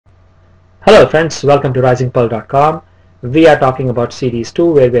Hello friends, welcome to Risingpearl.com. We are talking about series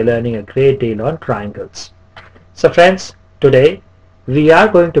 2 where we are learning a great deal on triangles. So friends, today we are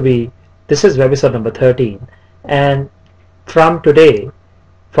going to this is webisode number 13, and from today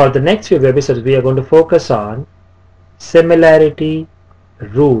for the next few webisodes we are going to focus on similarity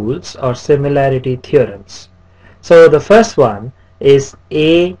rules or similarity theorems. So the first one is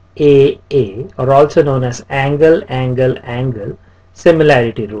AAA, or also known as angle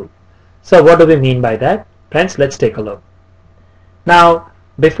similarity rule. So what do we mean by that? Friends, let's take a look. Now,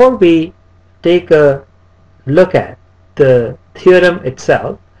 before we take a look at the theorem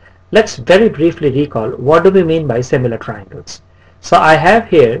itself, let's very briefly recall what do we mean by similar triangles. So I have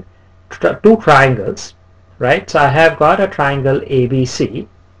here two triangles, right? So I have got a triangle ABC.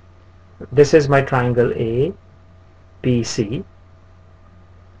 This is my triangle ABC.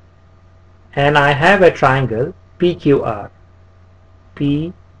 And I have a triangle PQR.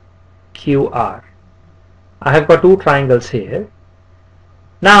 I have got two triangles here.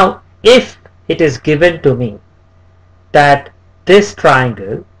 Now, if it is given to me that this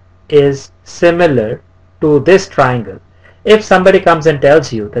triangle is similar to this triangle, if somebody comes and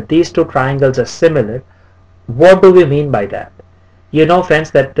tells you that these two triangles are similar, what do we mean by that? You know,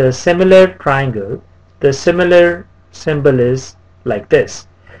 friends, that the similar triangle, the similar symbol is like this.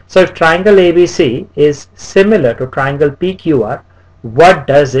 So if triangle ABC is similar to triangle PQR, what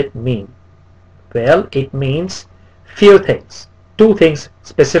does it mean? Well, it means few things, two things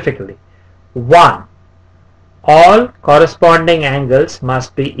specifically. One, all corresponding angles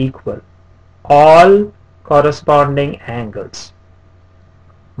must be equal. All corresponding angles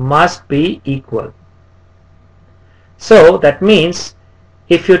must be equal. So that means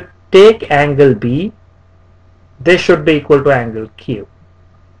if you take angle B, this should be equal to angle Q.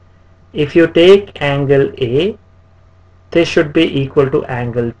 If you take angle A, this should be equal to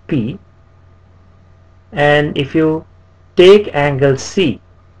angle P, and if you take angle C,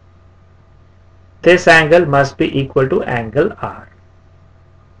 this angle must be equal to angle R.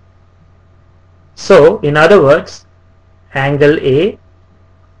 So in other words, angle A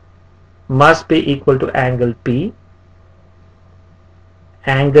must be equal to angle P,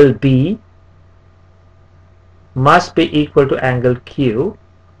 angle B must be equal to angle Q,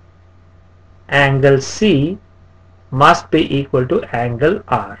 angle C must be equal to angle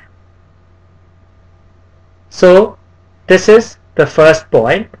R. So this is the first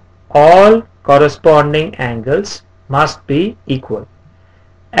point. All corresponding angles must be equal.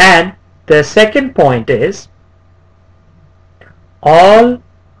 And the second point is all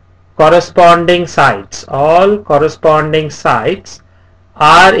corresponding sides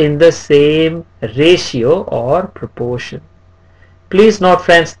are in the same ratio or proportion. Please note,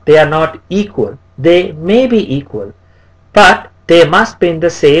 friends, they are not equal. They may be equal, but they must be in the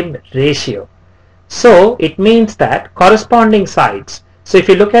same ratio. So it means that corresponding sides, so if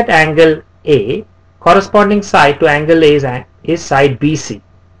you look at angle A, corresponding side to angle A is side BC.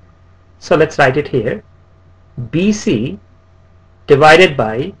 So let's write it here. BC divided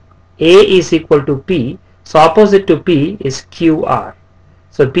by A is equal to P. So opposite to P is QR.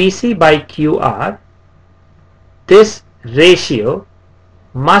 So BC by QR, this ratio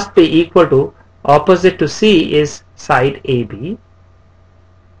must be equal to opposite to C is side AB.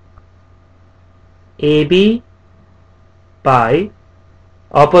 AB by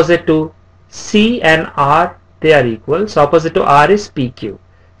opposite to C and R, they are equal. So opposite to R is PQ.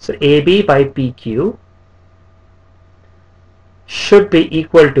 So AB by PQ should be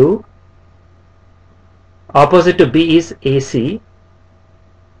equal to opposite to B is AC.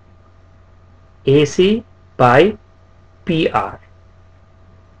 AC by PR.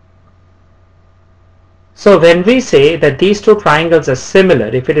 So when we say that these two triangles are similar,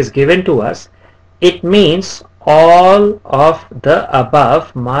 if it is given to us, it means all of the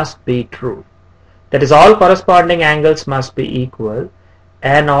above must be true. That is, all corresponding angles must be equal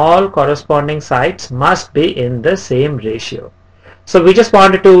and all corresponding sides must be in the same ratio. So we just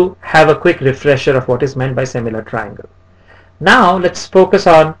wanted to have a quick refresher of what is meant by similar triangle. Now let's focus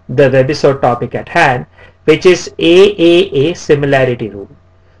on the webisode topic at hand, which is AAA Similarity rule.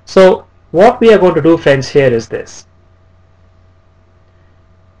 So what we are going to do, friends, here is this.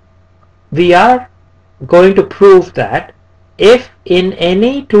 We are going to prove that if in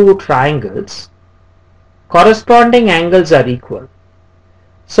any two triangles corresponding angles are equal,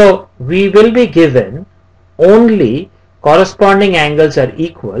 so we will be given only corresponding angles are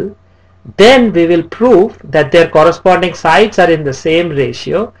equal, then we will prove that their corresponding sides are in the same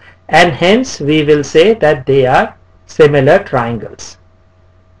ratio, and hence we will say that they are similar triangles.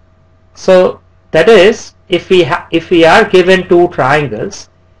 So that is, if we are given two triangles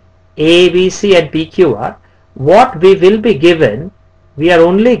ABC and PQR, what we will be given, we are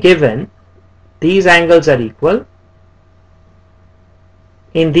only given these angles are equal.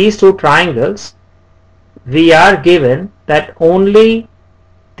 In these two triangles, we are given that only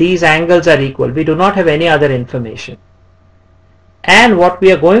these angles are equal. We do not have any other information. And what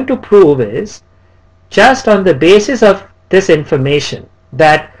we are going to prove is, just on the basis of this information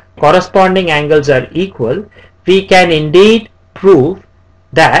that corresponding angles are equal, we can indeed prove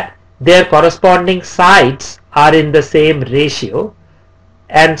that their corresponding sides are in the same ratio,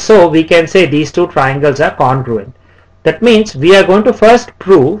 and so we can say these two triangles are congruent. That means we are going to first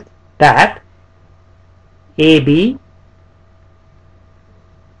prove that AB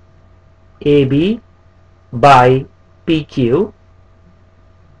by PQ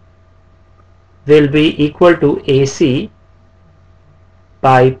will be equal to AC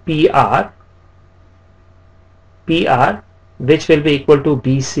by PR which will be equal to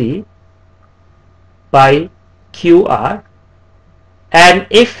BC by QR, and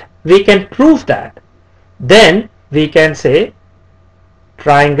if we can prove that, then we can say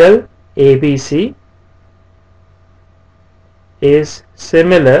triangle ABC is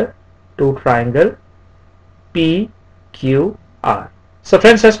similar to triangle PQR. So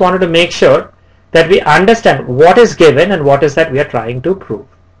friends, just wanted to make sure that we understand what is given and what is that we are trying to prove.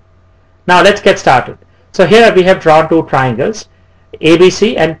 Now let's get started. So here we have drawn two triangles,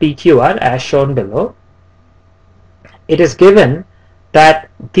 ABC and PQR, as shown below. It is given that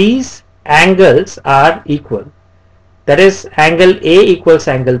these angles are equal. That is, angle A equals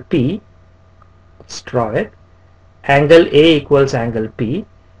angle P. Let's draw it. Angle A equals angle P.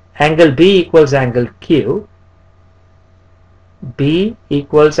 Angle B equals angle Q. B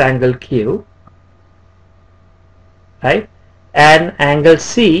equals angle Q. Right? And angle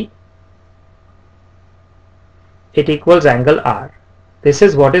C, it equals angle R. This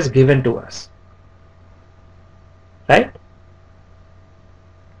is what is given to us. Right?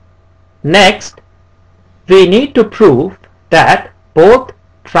 Next, we need to prove that both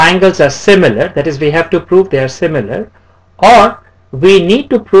triangles are similar. That is, we have to prove they are similar, or we need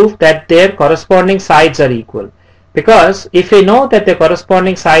to prove that their corresponding sides are equal. Because if we know that the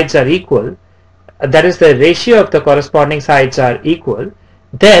corresponding sides are equal, that is, the ratio of the corresponding sides are equal,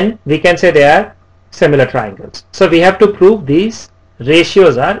 then we can say they are similar triangles. So we have to prove these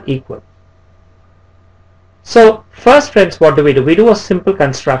ratios are equal. So first, friends, what do? We do a simple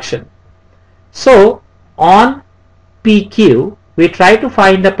construction. So on PQ, we try to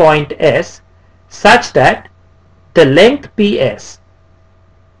find a point S such that the length PS,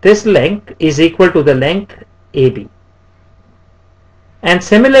 this length, is equal to the length AB. And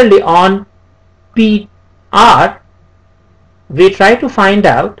similarly on PR, we try to find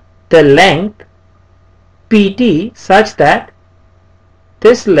out the length PT such that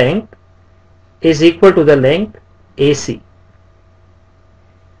this length is equal to the length AC.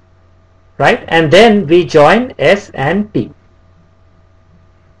 Right? And then we join S and T.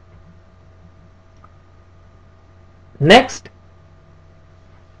 Next,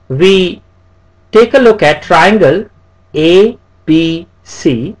 we take a look at triangle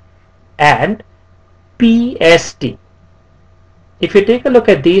ABC and PST. If you take a look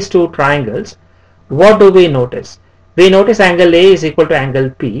at these two triangles, what do we notice? We notice angle A is equal to angle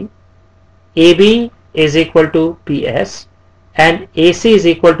P, AB is equal to PS, and AC is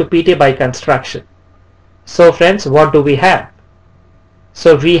equal to PT by construction. So friends, what do we have?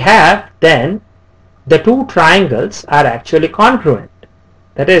 So we have then the two triangles are actually congruent.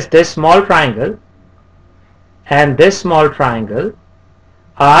 That is, this small triangle and this small triangle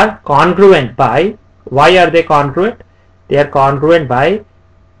are congruent by, why are they congruent? They are congruent by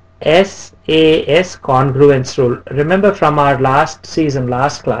SAS congruence rule. Remember from our last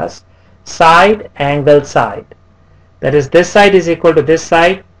class, side angle side. That is, this side is equal to this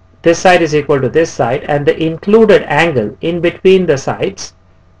side is equal to this side, and the included angle in between the sides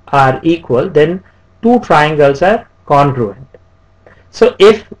are equal, then two triangles are congruent. So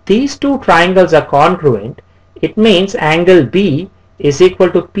if these two triangles are congruent, it means angle B is equal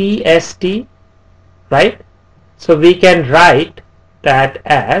to PST, right? So we can write that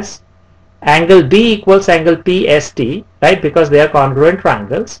as angle B equals angle PST, right? Because they are congruent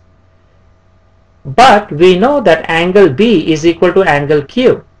triangles. But we know that angle B is equal to angle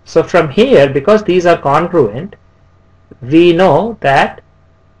Q. So from here, because these are congruent, we know that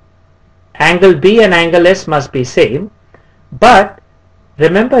angle B and angle S must be same. But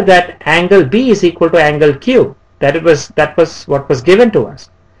remember that angle B is equal to angle Q. That was what was given to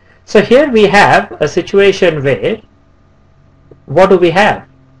us. So here we have a situation where, what do we have?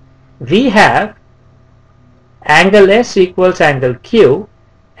 We have angle S equals angle Q,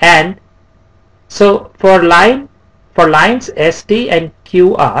 And so for lines ST and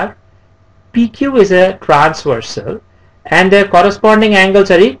QR, PQ is a transversal and their corresponding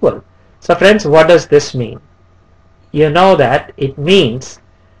angles are equal. So friends, what does this mean? You know that it means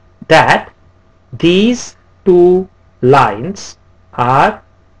that these two lines are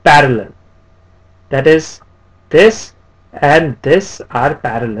parallel. That is, this and this are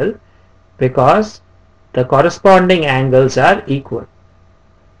parallel because the corresponding angles are equal,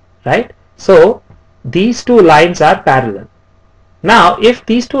 right? So these two lines are parallel. Now if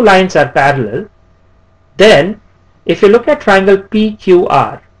these two lines are parallel, then if you look at triangle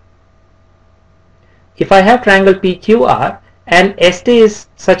PQR, if I have triangle PQR and ST is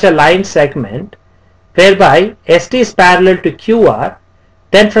such a line segment whereby ST is parallel to QR,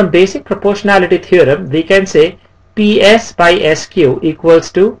 then from basic proportionality theorem we can say PS by SQ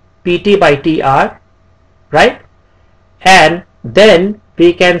equals to PT by TR, right? And then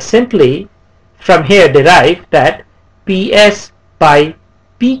we can simply from here derive that PS by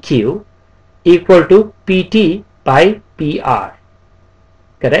PQ equal to PT by PR,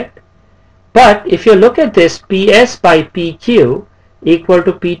 correct? But if you look at this, PS by PQ equal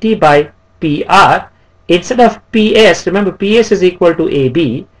to PT by PR, instead of PS, remember PS is equal to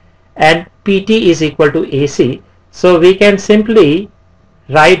AB and PT is equal to AC, so we can simply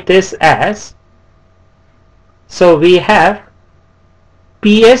write this as, so we have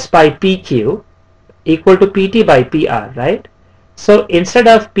PS by PQ equal to PT by PR, right? So instead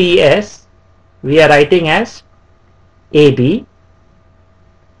of PS we are writing as AB,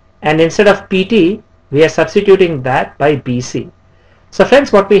 and instead of PT we are substituting that by BC. So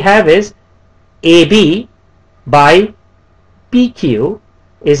friends, what we have is AB by PQ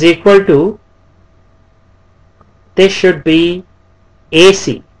is equal to, this should be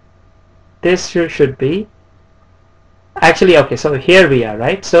AC, this should be actually, okay, so here we are,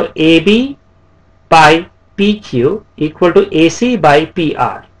 right? So AB by PQ equal to AC by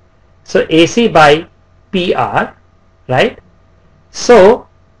PR, so AC by PR, right? So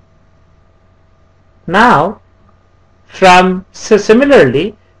now so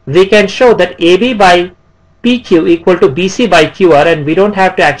similarly we can show that AB by PQ equal to BC by QR, and we don't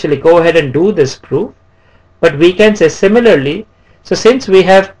have to actually go ahead and do this proof, but we can say similarly, so since we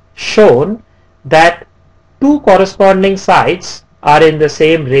have shown that two corresponding sides are in the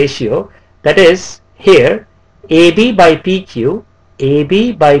same ratio, that is here AB by PQ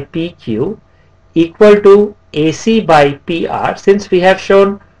equal to AC by PR, since we have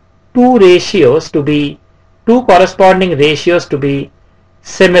shown two corresponding ratios to be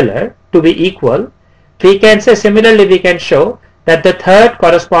similar, to be equal, we can say similarly we can show that the third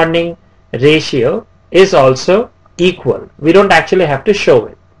corresponding ratio is also equal. We don't actually have to show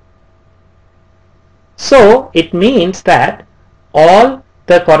it. So it means that all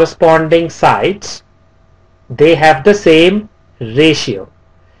the corresponding sides, they have the same ratio,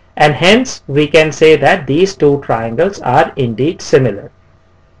 and hence we can say that these two triangles are indeed similar.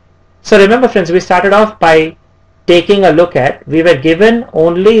 So remember friends, we started off by taking a look at, we were given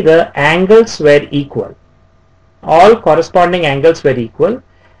only the angles were equal, all corresponding angles were equal,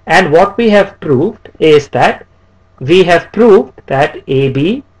 and what we have proved is that we have proved that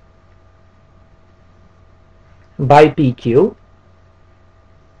AB by PQ,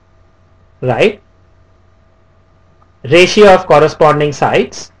 right, ratio of corresponding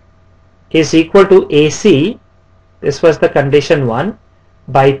sides is equal to AC, this was the condition 1,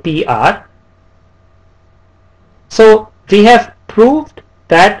 by PR. So we have proved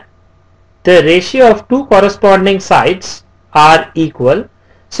that the ratio of two corresponding sides are equal.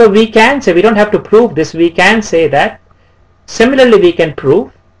 So we can say, we don't have to prove this, we can say that similarly we can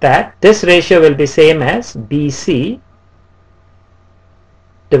prove that this ratio will be same as BC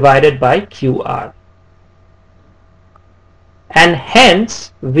divided by QR. And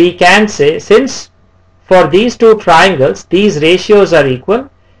hence we can say, since for these two triangles these ratios are equal,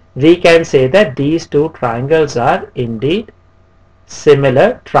 we can say that these two triangles are indeed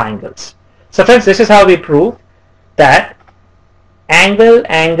similar triangles. So friends, this is how we prove that angle,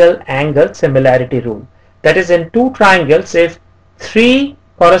 angle, angle similarity rule. That is, in two triangles, if three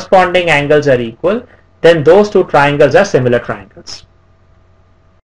corresponding angles are equal, then those two triangles are similar triangles.